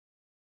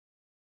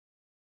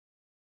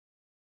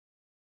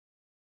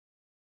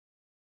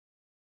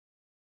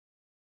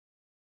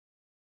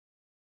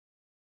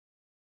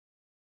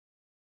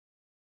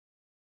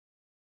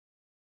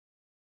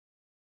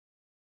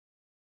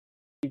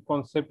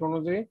Concept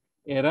অনুযায়ী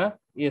এরা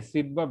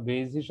acid বা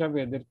বেস হিসাবে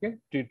এদেরকে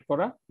ট্রিট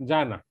করা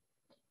যায় না।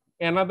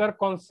 Another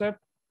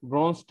concept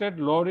Brønsted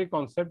Lowry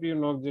concept, you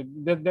know,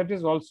 that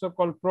is also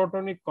called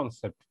protonic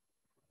concept.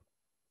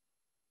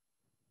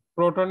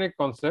 Protonic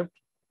concept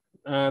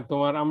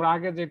তোমার আমরা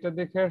আগে যেটা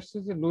দেখে আসছি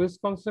যে লুইস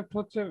কনসেপ্ট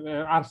হচ্ছে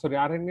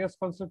Arrhenius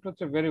concept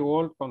হচ্ছে very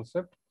old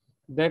concept.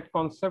 That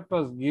concept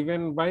was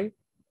given by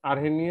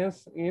Arrhenius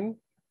in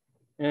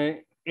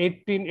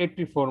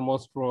 1884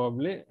 most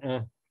probably.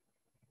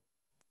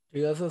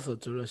 ঠিক আছে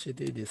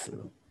 84 দিছিল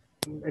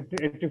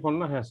 84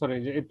 না, হ্যাঁ সরি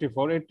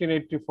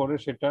 1884 এ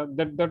সেটা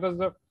that was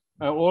the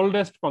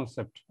oldest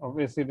concept of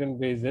acid and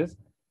bases.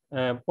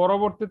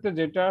 পরবর্তীতে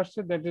যেটা আসছে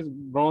that is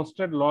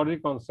Brownstade Lowry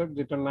concept,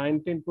 যেটা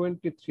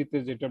 1923 তে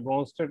যেটা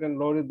Brownstade and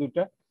Lowry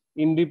দুটা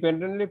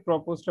independently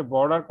proposed a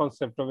broader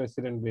concept of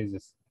acid and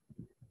bases.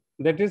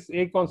 That is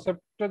এই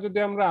কনসেপ্টটা যদি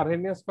আমরা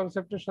Arrhenius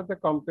কনসেপ্টের সাথে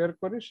কম্পেয়ার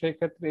করি সেই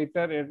ক্ষেত্রে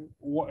এটার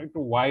একটু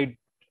ওয়াইড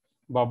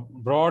বা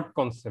broad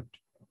concept.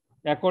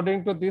 According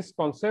to this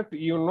concept,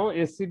 you know,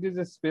 acid is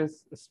a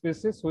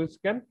species which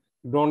can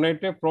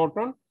donate a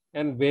proton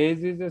and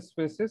base is a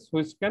species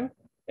which can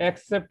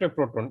accept a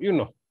proton. You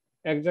know,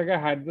 এক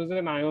জায়গায়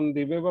hydrogen ion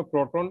দিবে বা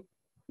proton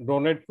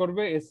donate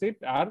করবে acid,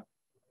 আর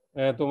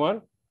তোমার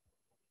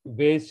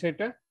base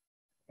সেটা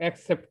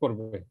accept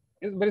করবে।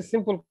 It's very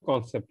simple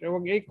concept, এবং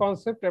এই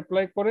কনসেপ্ট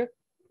অ্যাপ্লাই করে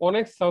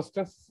অনেক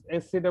সাবস্টেন্স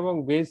অ্যাসিড এবং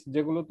বেস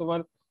যেগুলো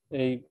তোমার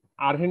এই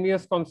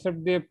আরহেনিয়াস কনসেপ্ট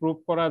দিয়ে প্রুভ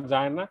করা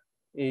যায় না,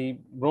 এই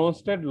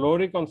ব্রোনস্টেড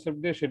লোরি কনসেপ্ট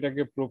দিয়ে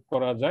সেটাকে প্রুভ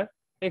করা যায়।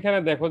 এখানে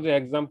দেখো যে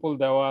এক্সাম্পল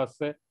দেওয়া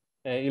আছে,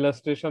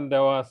 ইলাস্ট্রেশন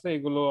দেওয়া আছে,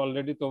 এগুলো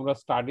অলরেডি তোমরা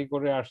স্টাডি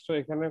করে আসছো।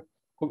 এখানে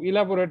খুব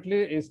ইলাবোরেটলি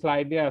এই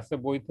স্লাইডে আছে,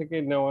 বই থেকে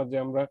নেওয়া, যে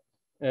আমরা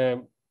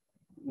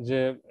যে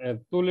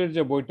তুলির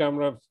যে বইটা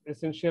আমরা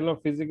এসেনশিয়াল অফ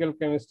ফিজিক্যাল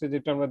কেমিস্ট্রি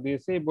যেটা আমরা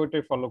দিয়েছি, এই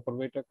বইটাই ফলো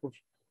করবে। এটা খুব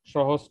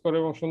সহজ করে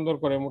এবং সুন্দর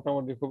করে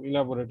মোটামুটি খুব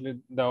ইলাবোরেটলি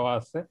দেওয়া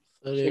আছে।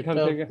 এখান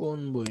থেকে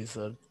কোন বই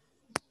স্যার?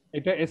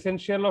 এটা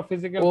এসেনশিয়াল অফ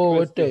ফিজিক্যাল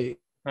কেমিস্ট্রি।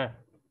 হ্যাঁ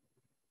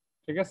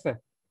ঠিক আছে,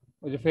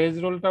 ওই যে ফেজ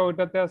রুলটা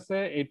ওইটাতে আছে,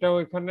 এটাও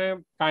এখানে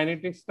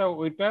কাইনেটিক্সটা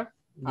ওইটা,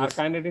 আর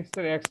কাইনেটিক্স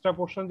এর এক্সট্রা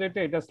পোরশন যেটা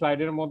এটা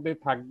স্লাইডের মধ্যেই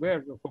থাকবে।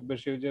 খুব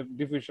বেশি ওই যে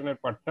ডিফিউশনের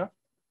পার্টটা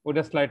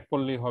ওইটা স্লাইড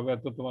করলেই হবে,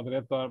 এত তোমাদের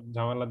এত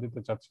ঝামেলা দিতে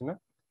চাচ্ছি না।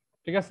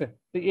 ঠিক আছে,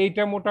 তো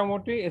এইটা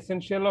মোটামুটি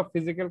এসেনশিয়াল অফ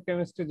ফিজিক্যাল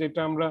কেমিস্ট্রি, যেটা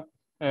আমরা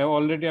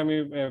অলরেডি আমি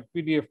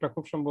পিডিএফটা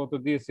খুব সম্ভবত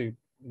দিয়েছি,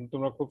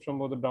 তোমরা খুব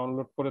সম্ভবত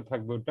ডাউনলোড করে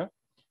থাকবে ওটা,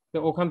 তো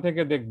ওখান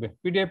থেকে দেখবে।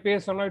 পিডিএফ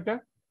পেয়েছো না ওইটা?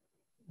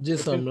 জি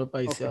স্যার আমরা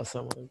পাইছি।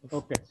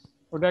 ওকে,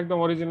 ওটা একদম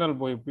অরিজিনাল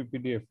বই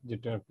পিডিএফ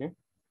যেটা আর কি।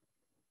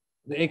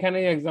 এখানে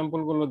এই এক্সাম্পল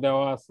গুলো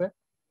দেওয়া আছে।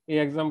 এই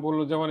এক্সাম্পল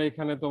যেমন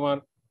এখানে তোমার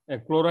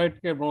ক্লোরাইড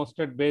কে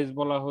ব্রোনস্টেড বেস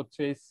বলা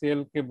হচ্ছে, সেল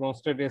কে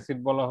ব্রোনস্টেড অ্যাসিড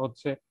বলা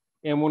হচ্ছে,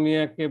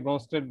 অ্যামোনিয়া কে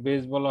ব্রোনস্টেড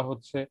বেস বলা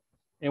হচ্ছে,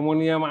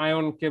 অ্যামোনিয়াম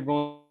আয়ন কে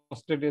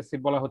ব্রোনস্টেড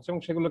অ্যাসিড বলা হচ্ছে।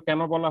 এবং সেগুলো কেন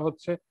বলা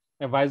হচ্ছে,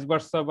 ভাইস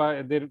ভার্সা বা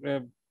এদের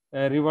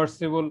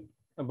রিভার্সিবল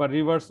বা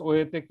রিভার্স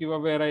ওয়েতে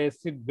কিভাবে এরা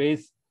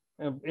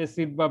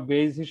অ্যাসিড বা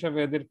বেস হিসাবে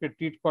এদেরকে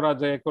ট্রিট করা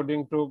যায় অ্যাকর্ডিং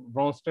টু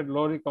ব্রোনস্টেড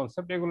লোরি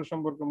কনসেপ্ট, এগুলো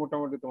সম্পর্কে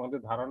মোটামুটি তোমাদের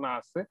ধারণা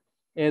আছে।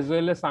 এজ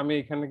ওয়েল এস আমি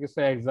এখানে কিছু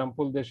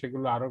এক্সাম্পল দিয়ে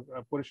সেগুলো আরো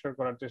পরিষ্কার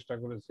করার চেষ্টা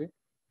করেছি।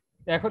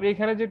 এখন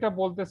এখানে যেটা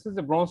বলতেছে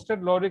যে ব্রোনস্টেড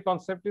লোরি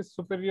concept is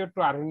superior two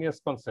Arrhenius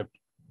concept.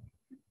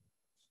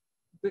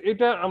 তো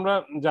এটা আমরা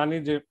জানি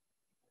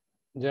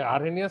যে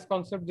আরহেনিয়াস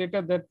কনসেপ্ট যেটা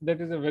that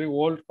is a very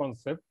old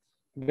concept.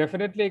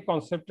 Definitely এই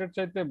কনসেপ্টের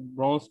চাইতে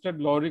ব্রোনস্টেড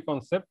লোরি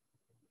concept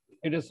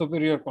it is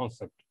superior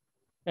concept.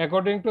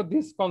 According to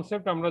this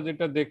concept আমরা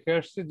যেটা দেখে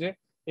আসছি যে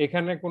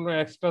এখানে কোনো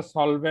এক্সট্রা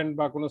সলভেন্ট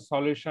বা কোনো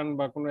সলিউশন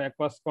বা কোনো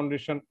অ্যাকুয়াস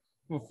কন্ডিশন,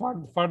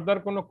 ফার্দার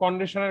কোনো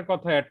কন্ডিশনের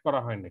কথা অ্যাড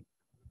করা হয়নি।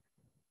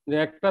 যে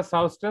একটা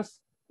সাবস্টেন্স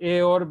এ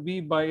অর বি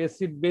বা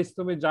অ্যাসিড বেস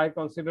তুমি যাই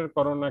কনসিডার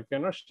করো না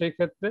কেন, সেই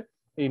ক্ষেত্রে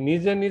এই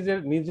নিজের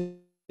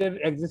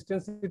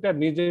এক্সিস্টেন্সটা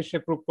নিজে সে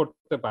প্রুভ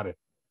করতে পারে,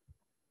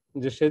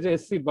 যে সে যে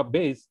অ্যাসিড বা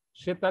বেস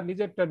সে তার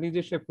নিজেরটা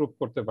নিজে সে প্রুভ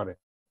করতে পারে।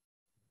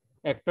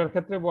 একটার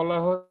ক্ষেত্রে বলা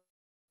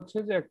হচ্ছে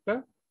যে একটা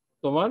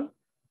তোমার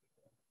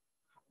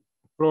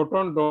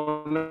প্রোটন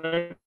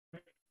ডোনেট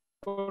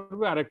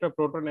করবে আর একটা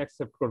প্রোটন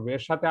অ্যাকসেপ্ট করবে,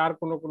 এর সাথে আর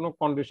কোনো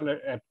কন্ডিশন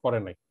অ্যাড করে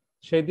নাই।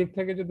 সেই দিক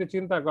থেকে যদি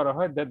চিন্তা করা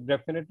হয়, that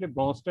definitely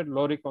ব্রোনস্টেড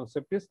Lori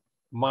concept is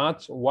much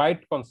wide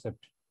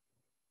concept,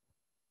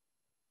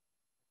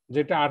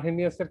 যেটা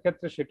আরহেনিয়াসের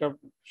ক্ষেত্রে সেটা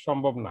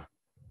সম্ভব না।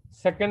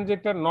 সেকেন্ড,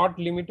 যেটা not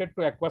limited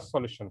two aqueous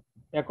solution.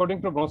 According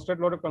to ব্রোনস্টেড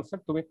Lori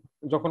concept তুমি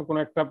যখন কোনো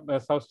একটা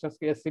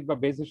সাবস্টেন্সকে অ্যাসিড বা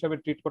বেস হিসেবে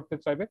ট্রিট করতে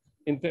চাইবে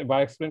বা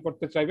এক্সপ্লেন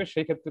করতে চাইবে,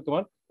 সেই ক্ষেত্রে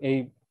তোমার এই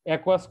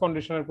অ্যাকুয়াস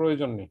কন্ডিশনের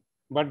প্রয়োজন নেই।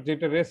 বাট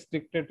যেটা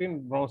restricted in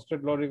ব্রোনস্টেড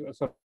Lori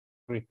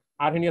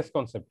Arrhenius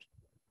concept,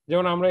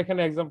 যেমন আমরা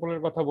এখানে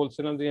এক্সাম্পলের কথা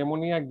বলছিলাম যে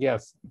অ্যামোনিয়া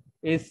গ্যাস,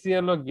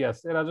 HCl গ্যাস,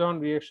 এরা যখন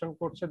রিঅ্যাকশন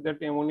করছে that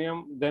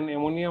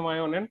ammonium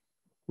ion and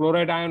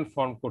chloride ion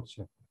form করছে।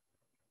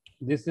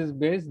 This is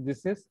base,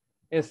 this is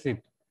acid.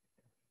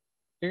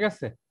 ঠিক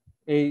আছে,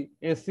 এই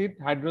অ্যাসিড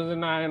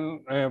হাইড্রোজেন আয়ন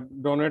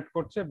ডোনেট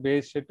করছে,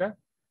 বেস সেটা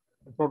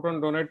প্রোটন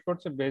ডোনেট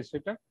করছে, বেস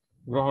সেটা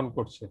গ্রহণ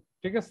করছে।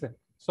 ঠিক আছে,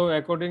 so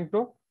according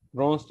to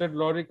Brønsted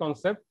Lowry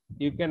concept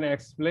you can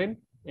explain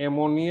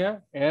ammonia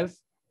as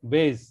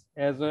base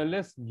as well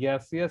as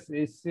gaseous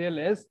HCl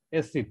as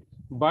acid.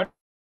 But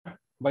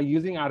by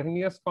using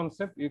Arrhenius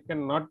concept, you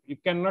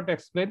cannot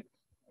explain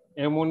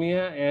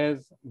ammonia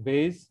as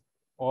base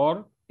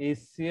or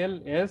HCl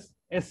as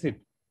acid.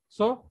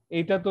 So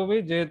এটা তুমি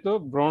যেহেতু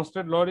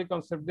Brønsted lorry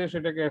concept দিয়ে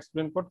সেটাকে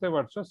explain করতে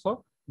পারছো, so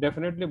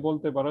definitely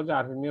বলতে পারো যে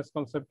আরহেনিয়াস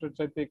কনসেপ্টের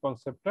চাইতে এই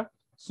কনসেপ্টটা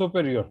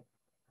সুপেরিয়র।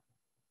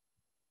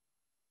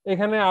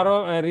 এখানে আরো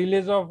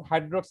release of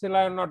hydroxyl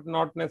ion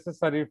not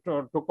necessary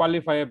to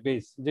qualify A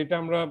base, যেটা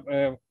আমরা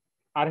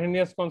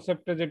আরহেনিয়াস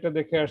কনসেপ্টে যেটা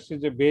দেখে আসছি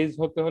যে বেস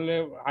হতে হলে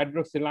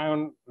হাইড্রোক্সিল আয়ন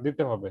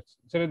দিতে হবে,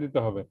 ছেড়ে দিতে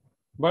হবে।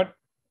 বাট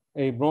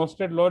এই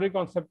ব্রনস্টেড লরি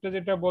কনসেপ্টে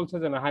যেটা বলছে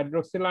যে না,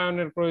 হাইড্রোক্সিল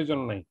আয়নের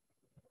প্রয়োজন নাই।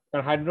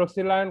 কারণ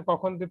হাইড্রোক্সিল আয়ন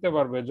কখন দিতে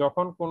পারবে?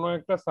 যখন কোনো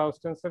একটা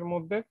সাবস্টেন্সের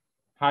মধ্যে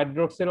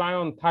হাইড্রোক্সিল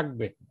আয়ন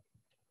থাকবে,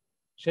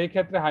 সেই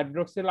ক্ষেত্রে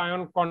হাইড্রোক্সিল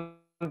আয়ন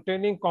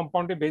কন্টেনিং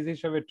কম্পাউন্ডে বেস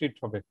হিসেবে ট্রিট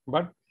হবে।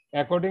 But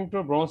according to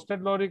Brønsted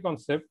lorry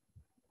concept,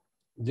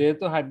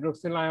 যেহেতু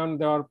হাইড্রোক্সিল আয়ন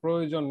দেওয়ার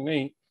প্রয়োজন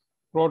নেই,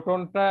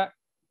 প্রোটনটা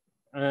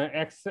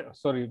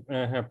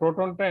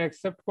প্রোটনটা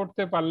অ্যাকসেপ্ট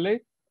করতে পারলেই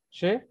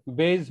সে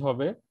বেস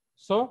হবে।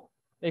 সো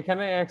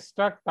এখানে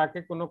এক্সট্রা তাকে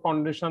কোনো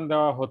কন্ডিশন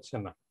দেওয়া হচ্ছে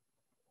না।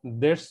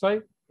 দ্যাটস ওয়াই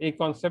এই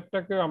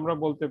কনসেপ্টটাকে আমরা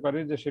বলতে পারি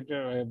যে সেটা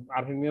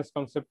আরহেনিয়াস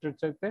কনসেপ্টের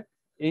চাইতে,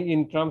 এই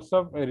in terms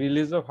of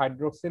release of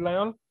hydroxyl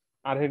ion,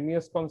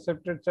 Arrhenius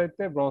কনসেপ্টের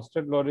চাইতে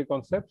ব্রনস্টেড লরি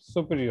কনসেপ্ট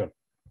সুপিরিয়র।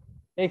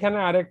 এখানে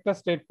আরেকটা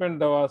স্টেটমেন্ট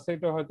দেওয়া আছে,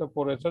 এটা হয়তো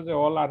পড়েছো, যে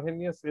all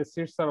Arrhenius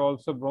acids are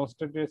also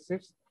Brønsted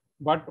acids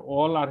but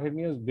all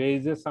Arrhenius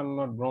bases are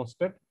not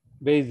Brønsted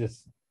bases.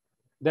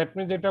 That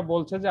means যেটা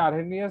বলছে যে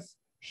আরহেনিয়াস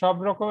সব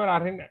রকমের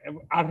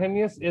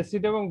আরহেনিয়াস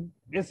অ্যাসিড এবং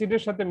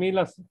অ্যাসিডের সাথে মিল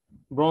আছে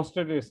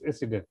ব্রনস্টেড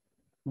অ্যাসিডের,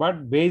 বাট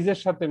বেজের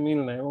সাথে মিল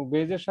নাই। এবং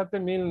বেজের সাথে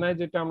মিল নাই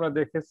যেটা আমরা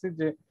দেখেছি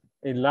যে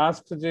এই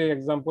লাস্ট যে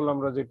এক্সাম্পল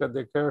আমরা যেটা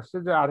দেখে আসছি,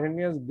 যে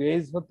আরহেনিয়াস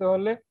বেজ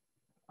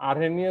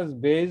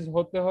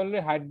হতে হলে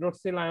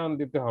হাইড্রোক্সিল আয়ন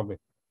দিতে হবে,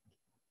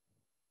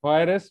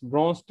 হোয়ারেস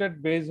ব্রনস্টেড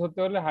বেজ হতে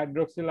হলে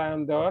হাইড্রোক্সিল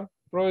আয়ন দেওয়ার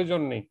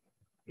প্রয়োজন নেই।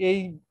 এই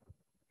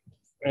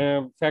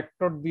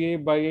ফ্যাক্টর দিয়ে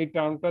বা এই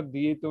টার্মটা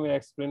দিয়ে তুমি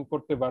এক্সপ্লেন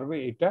করতে পারবে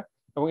এটা,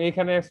 এবং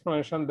এখানে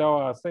এক্সপ্লেনেশন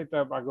দেওয়া আছে, এটা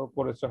আগেও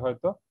পড়েছে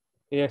হয়তো,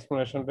 এই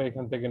এক্সপ্লেনেশনটা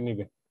এখান থেকে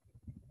নিবে।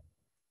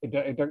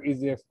 এটা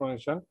easy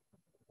explanation.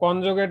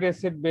 Conjugate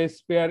acid base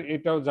pair,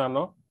 এটাও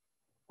জানো।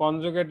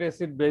 কনজুগেট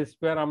অ্যাসিড বেস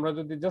পেয়ার আমরা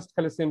যদি জাস্ট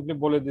খালি সিম্পলি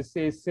বলে দিচ্ছি,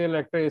 HCl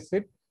একটা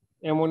অ্যাসিড,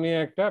 অ্যামোনিয়া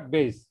একটা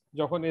বেস।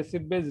 যখন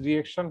অ্যাসিড বেস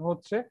রিঅ্যাকশন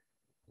হচ্ছে,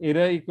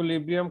 এরা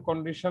ইকুইলিব্রিয়াম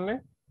কন্ডিশনে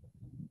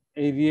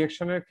এই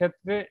রিঅ্যাকশনের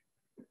ক্ষেত্রে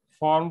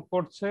ফর্ম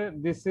করছে,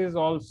 this is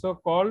also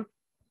called,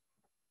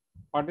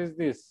 what is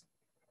this?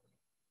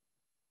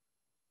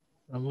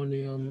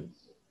 Ammonium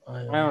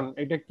ion.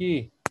 এটা কি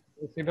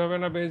অ্যাসিড হবে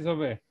না বেস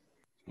হবে?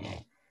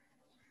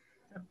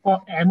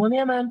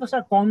 অ্যামোনিয়াম আয়ন তো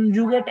স্যার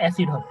কনজুগেট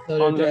অ্যাসিড হবে।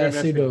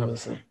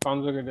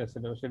 কনজুগেট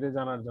অ্যাসিড হবে, সেটা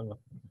জানার জন্য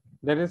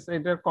দ্যাট ইজ,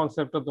 এটার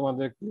কনসেপ্টটা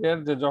তোমাদের ক্লিয়ার,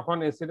 যে যখন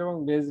অ্যাসিড এবং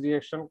বেস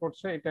রিঅ্যাকশন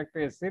করছে, এটা একটা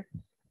অ্যাসিড,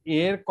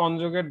 এর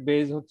কনজুগেট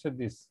বেস হচ্ছে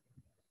দিস।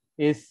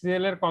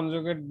 HCl এর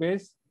conjugate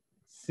base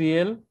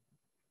Cl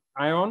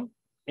ion,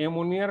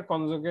 অ্যামোনিয়ার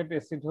conjugate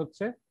acid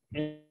হচ্ছে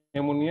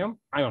অ্যামোনিয়াম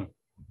আয়ন।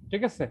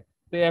 ঠিক আছে?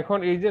 তো এখন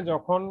এই যে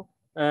যখন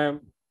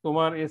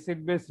তোমার অ্যাসিড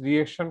বেস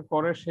রিঅ্যাকশন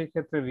করে, সেই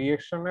ক্ষেত্রে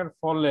রিঅ্যাকশনের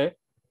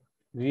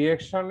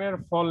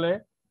ফলে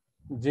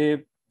যে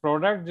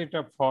প্রোডাক্ট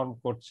যেটা ফর্ম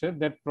করছে,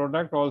 that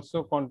product also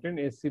contain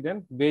acid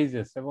and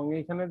bases. এবং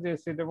এইখানে যে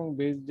অ্যাসিড এবং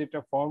বেস যেটা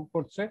ফর্ম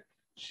করছে,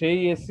 সেই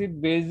অ্যাসিড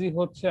বেসই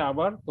হচ্ছে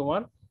আবার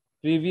তোমার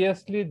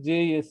প্রিভিয়াসলি যে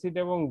অ্যাসিড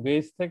এবং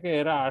বেস থেকে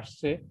এরা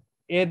আসছে,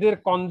 এদের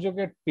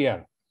কনজুগেট পেয়ার।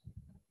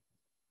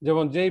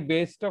 যেমন যেই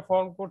বেসটা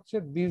ফর্ম করছে,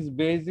 this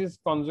base is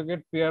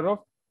conjugate pair of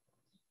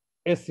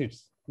acids,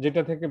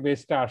 যেটা থেকে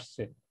বেসটা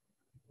আসছে।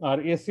 আর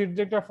অ্যাসিড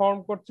যেটা ফর্ম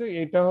করছে,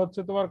 এটা হচ্ছে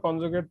তোমার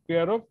conjugate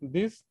pair of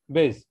this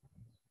base.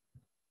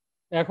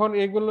 এখন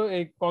এগুলো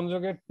এই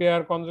conjugate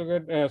pair,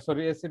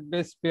 acid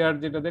base pair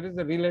যেটা, দ্যাট ইজ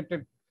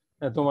রিলেটেড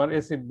তোমার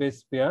অ্যাসিড বেস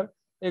পেয়ার,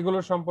 এগুলো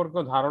সম্পর্কে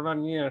ধারণা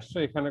নিয়ে আসছে।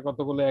 এখানে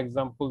কতগুলো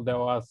এক্সাম্পল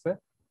দেওয়া আছে,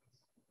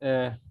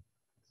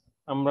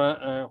 আমরা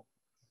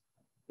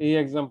এই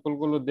এক্সাম্পল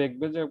গুলো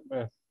দেখবে যে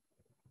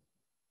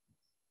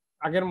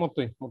আগের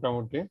মতোই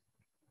মোটামুটি।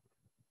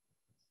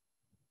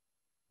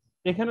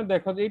 এখানে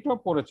দেখো যে এটাও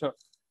পড়েছ,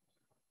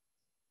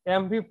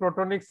 এমভি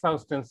প্রোটনিক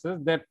সাবস্টেন্সেস,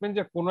 দ্যাট মিন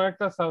যে কোনো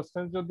একটা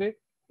সাবস্টেন্স যদি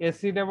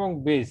অ্যাসিড এবং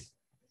বেস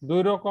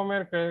দুই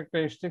রকমের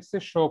ক্যারেক্টারিস্টিক্স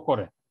শো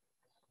করে,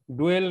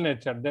 dual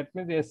nature, that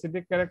means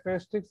acidic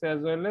characteristics as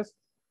well as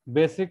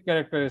basic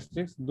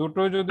characteristics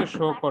দুটোই যদি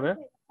শো করে,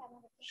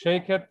 সেই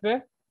ক্ষেত্রে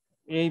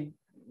এই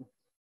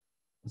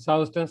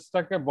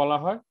সাবস্টেন্সটাকে বলা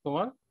হয়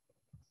তোমার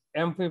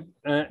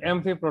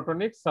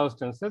অ্যামফিপ্রোটনিক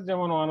সাবস্টেন্সেস।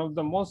 যেমন one of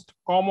the most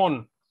common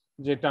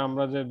যেটা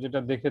আমরা যেটা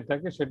দেখে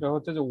থাকি, সেটা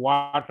হচ্ছে যে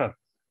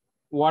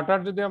ওয়াটার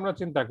যদি আমরা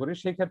চিন্তা করি,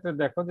 সেই ক্ষেত্রে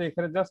দেখো যে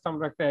এখানে জাস্ট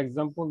আমরা একটা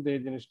এক্সাম্পল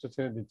দিয়ে জিনিসটা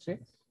ছেড়ে দিচ্ছি।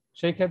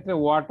 সেই ক্ষেত্রে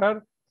ওয়াটার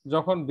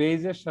যখন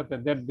বেজের সাথে,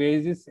 দ্যাট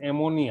বেজ ইজ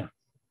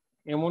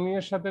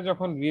অ্যামোনিয়ার সাথে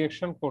যখন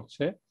রিঅ্যাকশন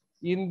করছে,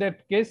 in that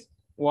case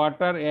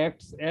water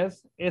acts as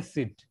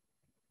acid.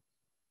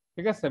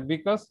 ঠিক আছে?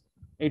 বিকজ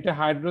এটা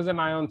হাইড্রোজেন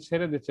আয়ন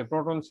ছেড়ে দিচ্ছে,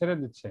 প্রোটন ছেড়ে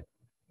দিচ্ছে,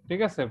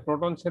 ঠিক আছে,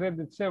 প্রোটন ছেড়ে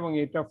দিচ্ছে এবং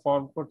এটা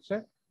ফর্ম করছে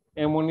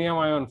অ্যামোনিয়াম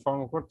আয়ন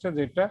ফর্ম করছে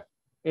যেটা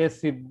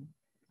অ্যাসিড,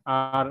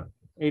 আর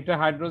এটা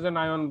হাইড্রোজেন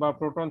আয়ন বা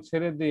প্রোটন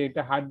ছেড়ে দিয়ে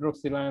এটা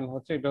হাইড্রোক্সিল আয়ন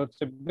হচ্ছে, এটা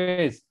হচ্ছে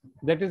বেস।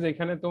 দ্যাট ইজ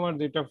এখানে তোমার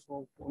যেটা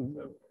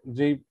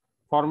যেই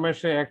ফর্মে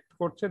সে অ্যাক্ট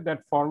করছে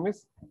that form is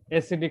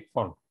acidic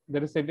form.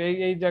 That is এটা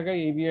এই জায়গায়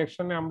এই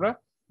রিঅ্যাকশনে আমরা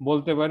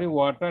বলতে পারি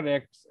water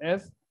acts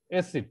as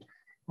acid.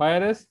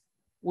 হোয়ারএস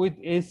with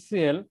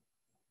HCl,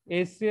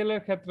 HCl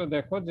এর ক্ষেত্রে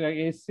দেখো যে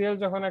HCl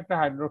যখন একটা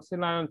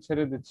হাইড্রোক্সিল আয়ন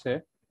ছেড়ে দিচ্ছে,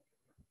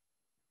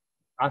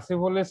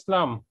 আসিফুল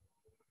ইসলাম,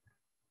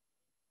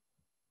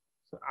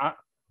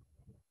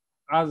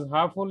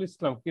 আজহাফুল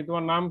ইসলাম, কি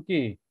তোমার নাম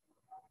কি?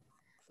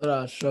 স্যার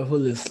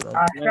আশরাফুল ইসলাম।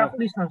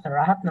 আশরাফুল ইসলাম স্যার,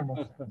 রাহাত নাম।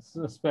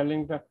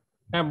 স্পেলিংটা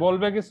হ্যাঁ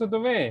বলবে কিছু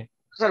তুমি?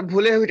 স্যার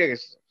ভুলে হয়ে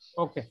গেছে।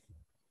 ওকে,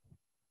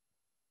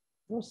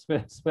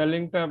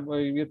 স্পেলিংটা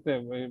ইয়েতে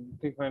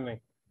ঠিক হয় নাই,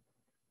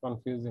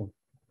 কনফিউজিং।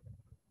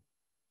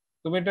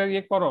 তুমি এটা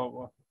ইয়ে করো,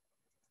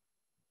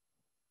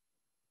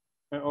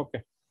 ওকে,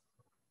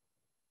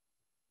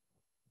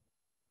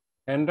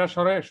 হ্যান্ডটা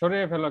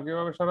সরিয়ে ফেলো,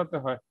 কিভাবে সরাতে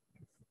হয়।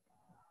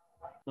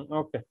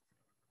 ওকে,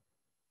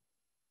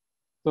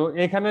 তো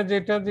এখানে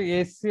যেটা যে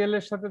HCl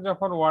এর সাথে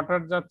যখন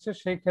ওয়াটার যাচ্ছে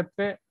সেই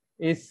ক্ষেত্রে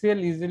HCl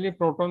ইজিলি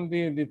প্রোটন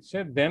দিয়ে দিচ্ছে,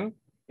 দেন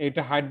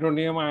এটা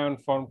হাইড্রোনিয়াম আয়ন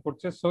ফর্ম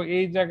করছে। সো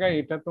এই জায়গায়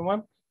এটা তোমার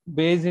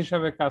বেজ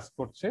হিসাবে কাজ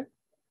করছে।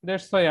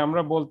 দ্যাটস ওয়াই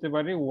আমরা বলতে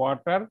পারি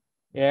water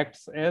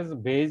acts as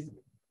base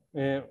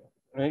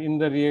in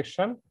the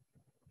reaction,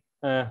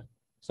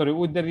 sorry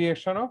with the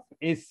reaction of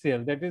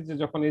HCl। That is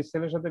যখন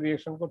HCl এর সাথে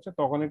রিঅ্যাকশন করছে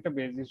তখন এটা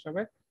বেজ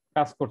হিসাবে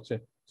কাজ করছে।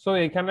 সো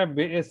এখানে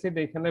অ্যাসিড,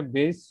 এখানে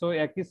বেজ, সো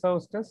একই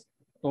সাবস্টেন্স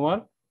তোমার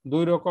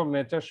দুই রকম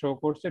নেচার শো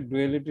করছে,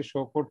 ডুয়ালিটি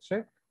শো করছে,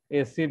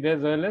 acid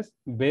as well as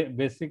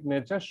basic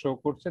nature show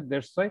করছে।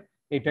 দ্যাটস ওয়াই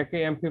এটাকে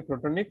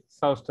অ্যাম্ফিপ্রোটনিক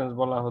সাবস্টেন্স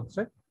বলা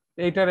হচ্ছে।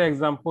 এইটার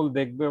এক্সাম্পল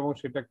দেখবে এবং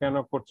সেটা কেন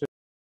করছে